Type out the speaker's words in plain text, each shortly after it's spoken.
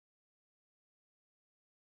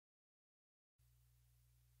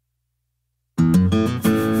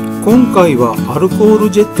今回はアルコー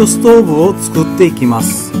ルジェットストーブを作っていきま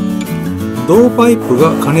す。銅パイプ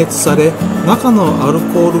が加熱され、中のアル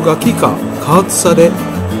コールが気化・加圧され、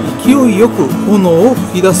勢いよく炎を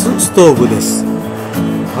吹き出すストーブです。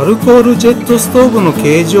アルコールジェットストーブの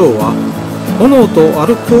形状は、炎とア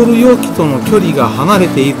ルコール容器との距離が離れ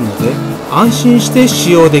ているので、安心して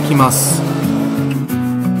使用できます。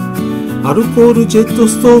アルコールジェット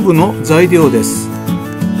ストーブの材料です。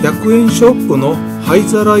100円ショップの灰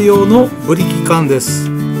皿用のブリキ缶です。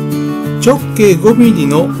直径 5mm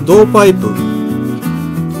の銅パイプ、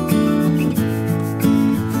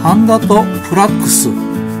はんだとフラックス、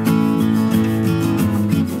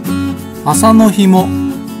麻の紐、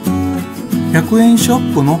100円ショ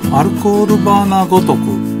ップのアルコールバーナーごとく、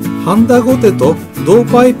はんだごてと銅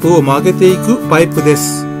パイプを曲げていくパイプで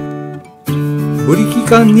す。ブリキ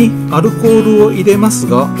缶にアルコールを入れます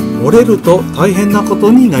が、漏れると大変なこ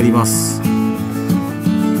とになります。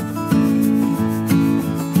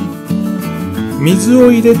水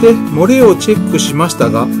を入れて漏れをチェックしました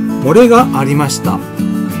が、漏れがありました。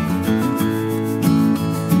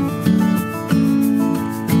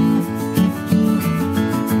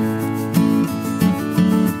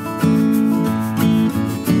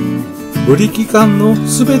ブリキ缶の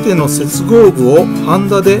すべての接合部をはん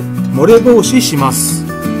だで漏れ防止します。フ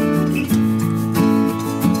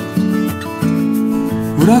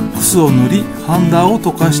ラックスを塗り、はんだを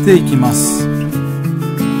溶かしていきます。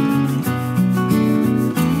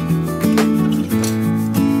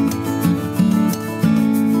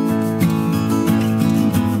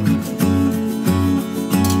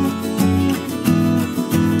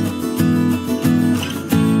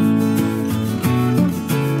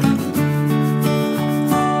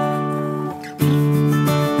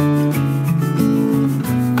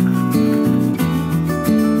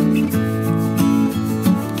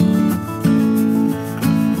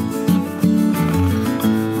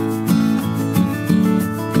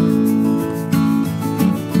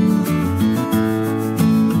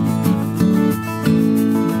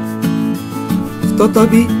再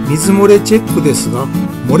び水漏れチェックですが、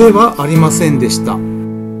漏れはありませんでした。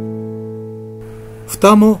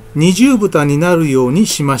蓋も二重蓋になるように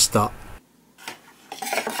しました。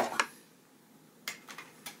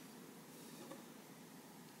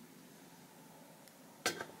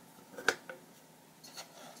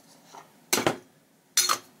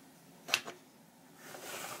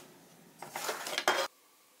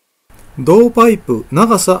銅パイプ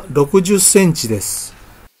長さ60センチです。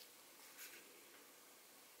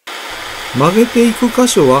曲げていく箇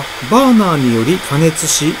所はバーナーにより加熱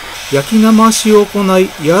し、焼きなましを行い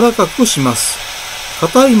柔らかくします。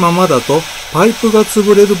硬いままだとパイプが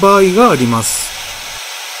潰れる場合があります。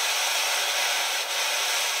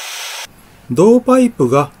銅パイプ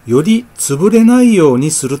がより潰れないように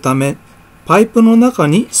するため、パイプの中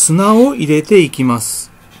に砂を入れていきます。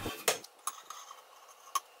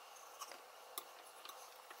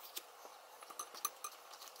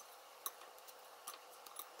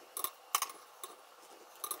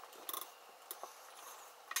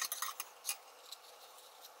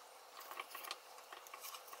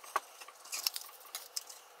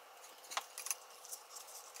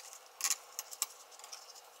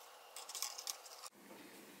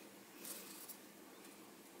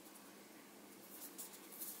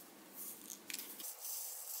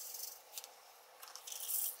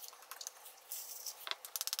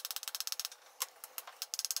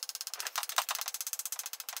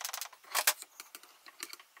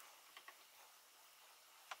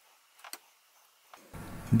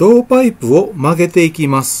銅パイプを曲げていき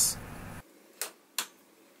ます。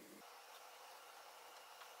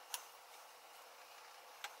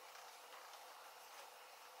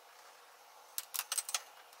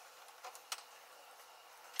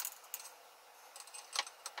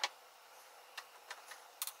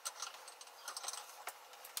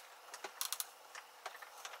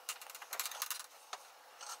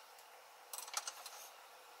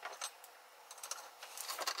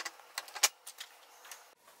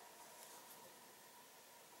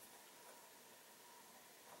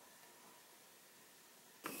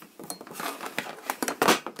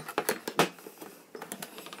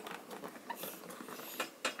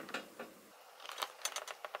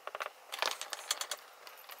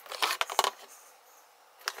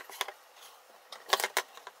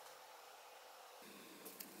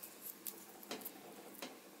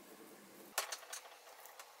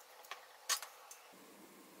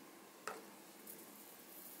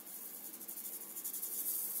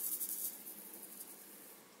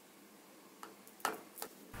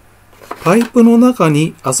パイプの中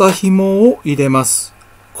に麻紐を入れます。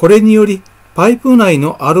これによりパイプ内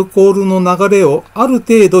のアルコールの流れをある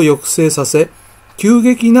程度抑制させ、急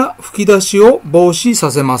激な吹き出しを防止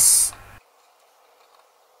させます。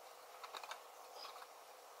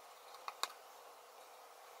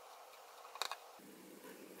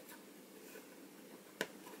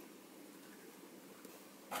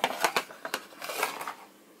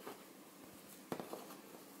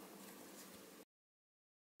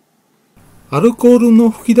アルコールの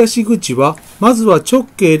吹き出し口は、まずは直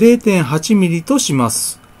径 0.8 ミリとしま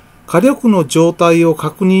す。火力の状態を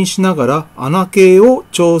確認しながら穴径を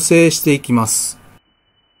調整していきます。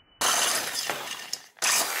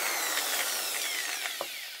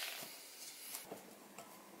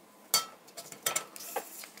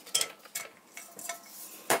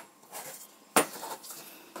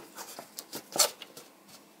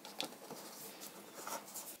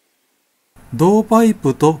銅パイ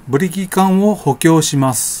プとブリキ缶を補強し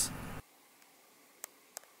ます。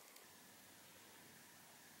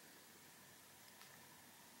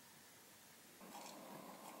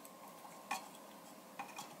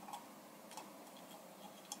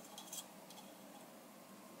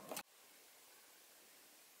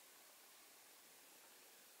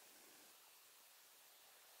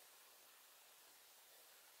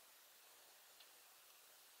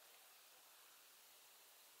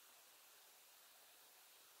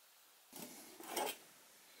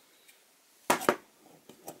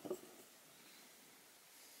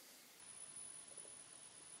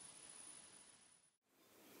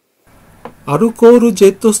アルコールジェ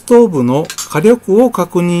ットストーブの火力を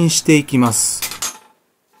確認していきます。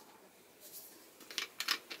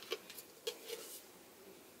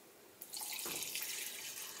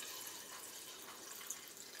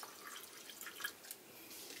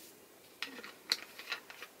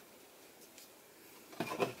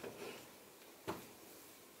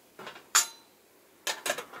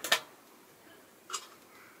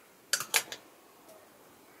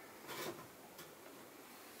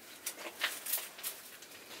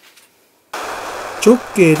直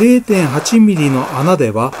径 0.8 ミリの穴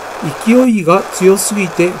では勢いが強すぎ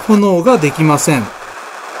て炎ができません。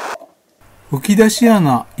吹き出し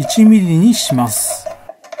穴1ミリにします。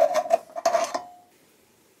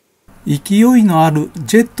勢いのある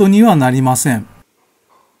ジェットにはなりません。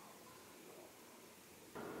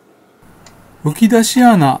吹き出し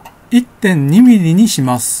穴 1.2 ミリにし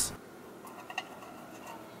ます。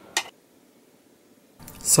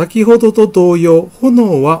先ほどと同様、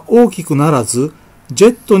炎は大きくならず、ジェ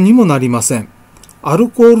ットにもなりません。アル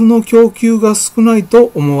コールの供給が少ないと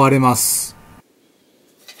思われます。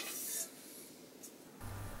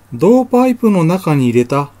銅パイプの中に入れ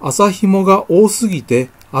た麻紐が多すぎて、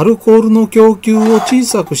アルコールの供給を小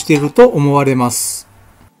さくしていると思われます。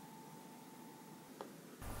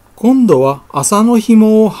今度は麻の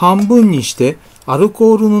紐を半分にして、アル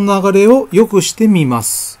コールの流れを良くしてみま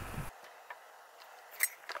す。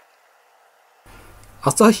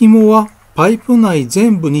麻紐はパイプ内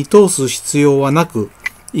全部に通す必要はなく、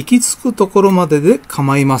行き着くところまでで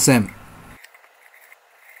構いません。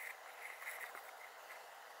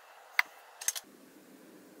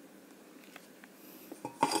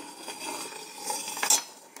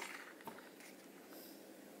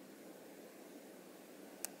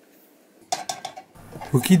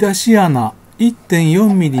吹き出し穴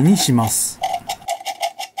 1.4 ミリにします。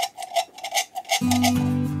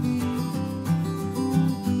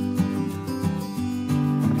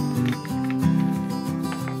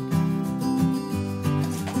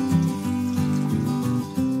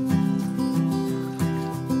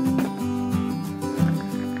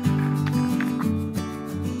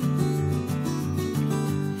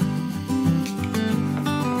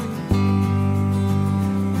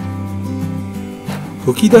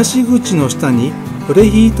吹き出し口の下にプレ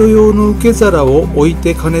ヒート用の受け皿を置い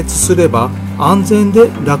て加熱すれば安全で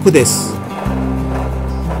楽です。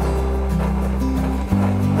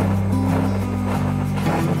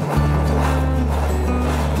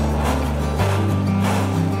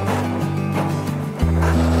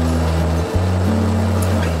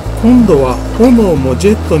今度は炎もジ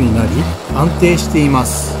ェットになり安定していま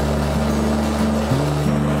す。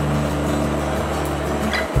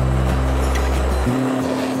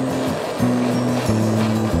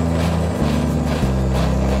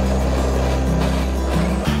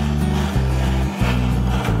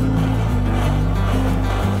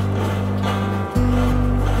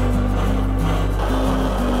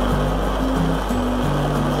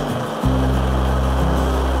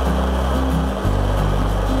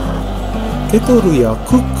ケトルや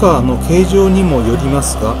クッカーの形状にもよりま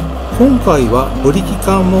すが、今回はブリキ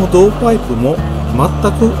缶も銅パイプも全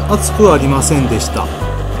く熱くありませんでした。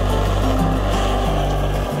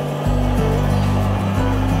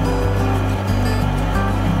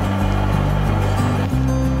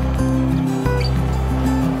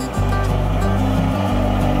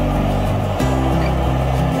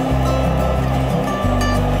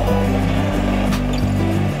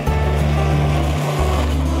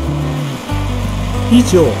以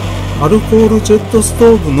上、アルコールジェットス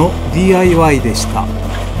トーブの DIY でした。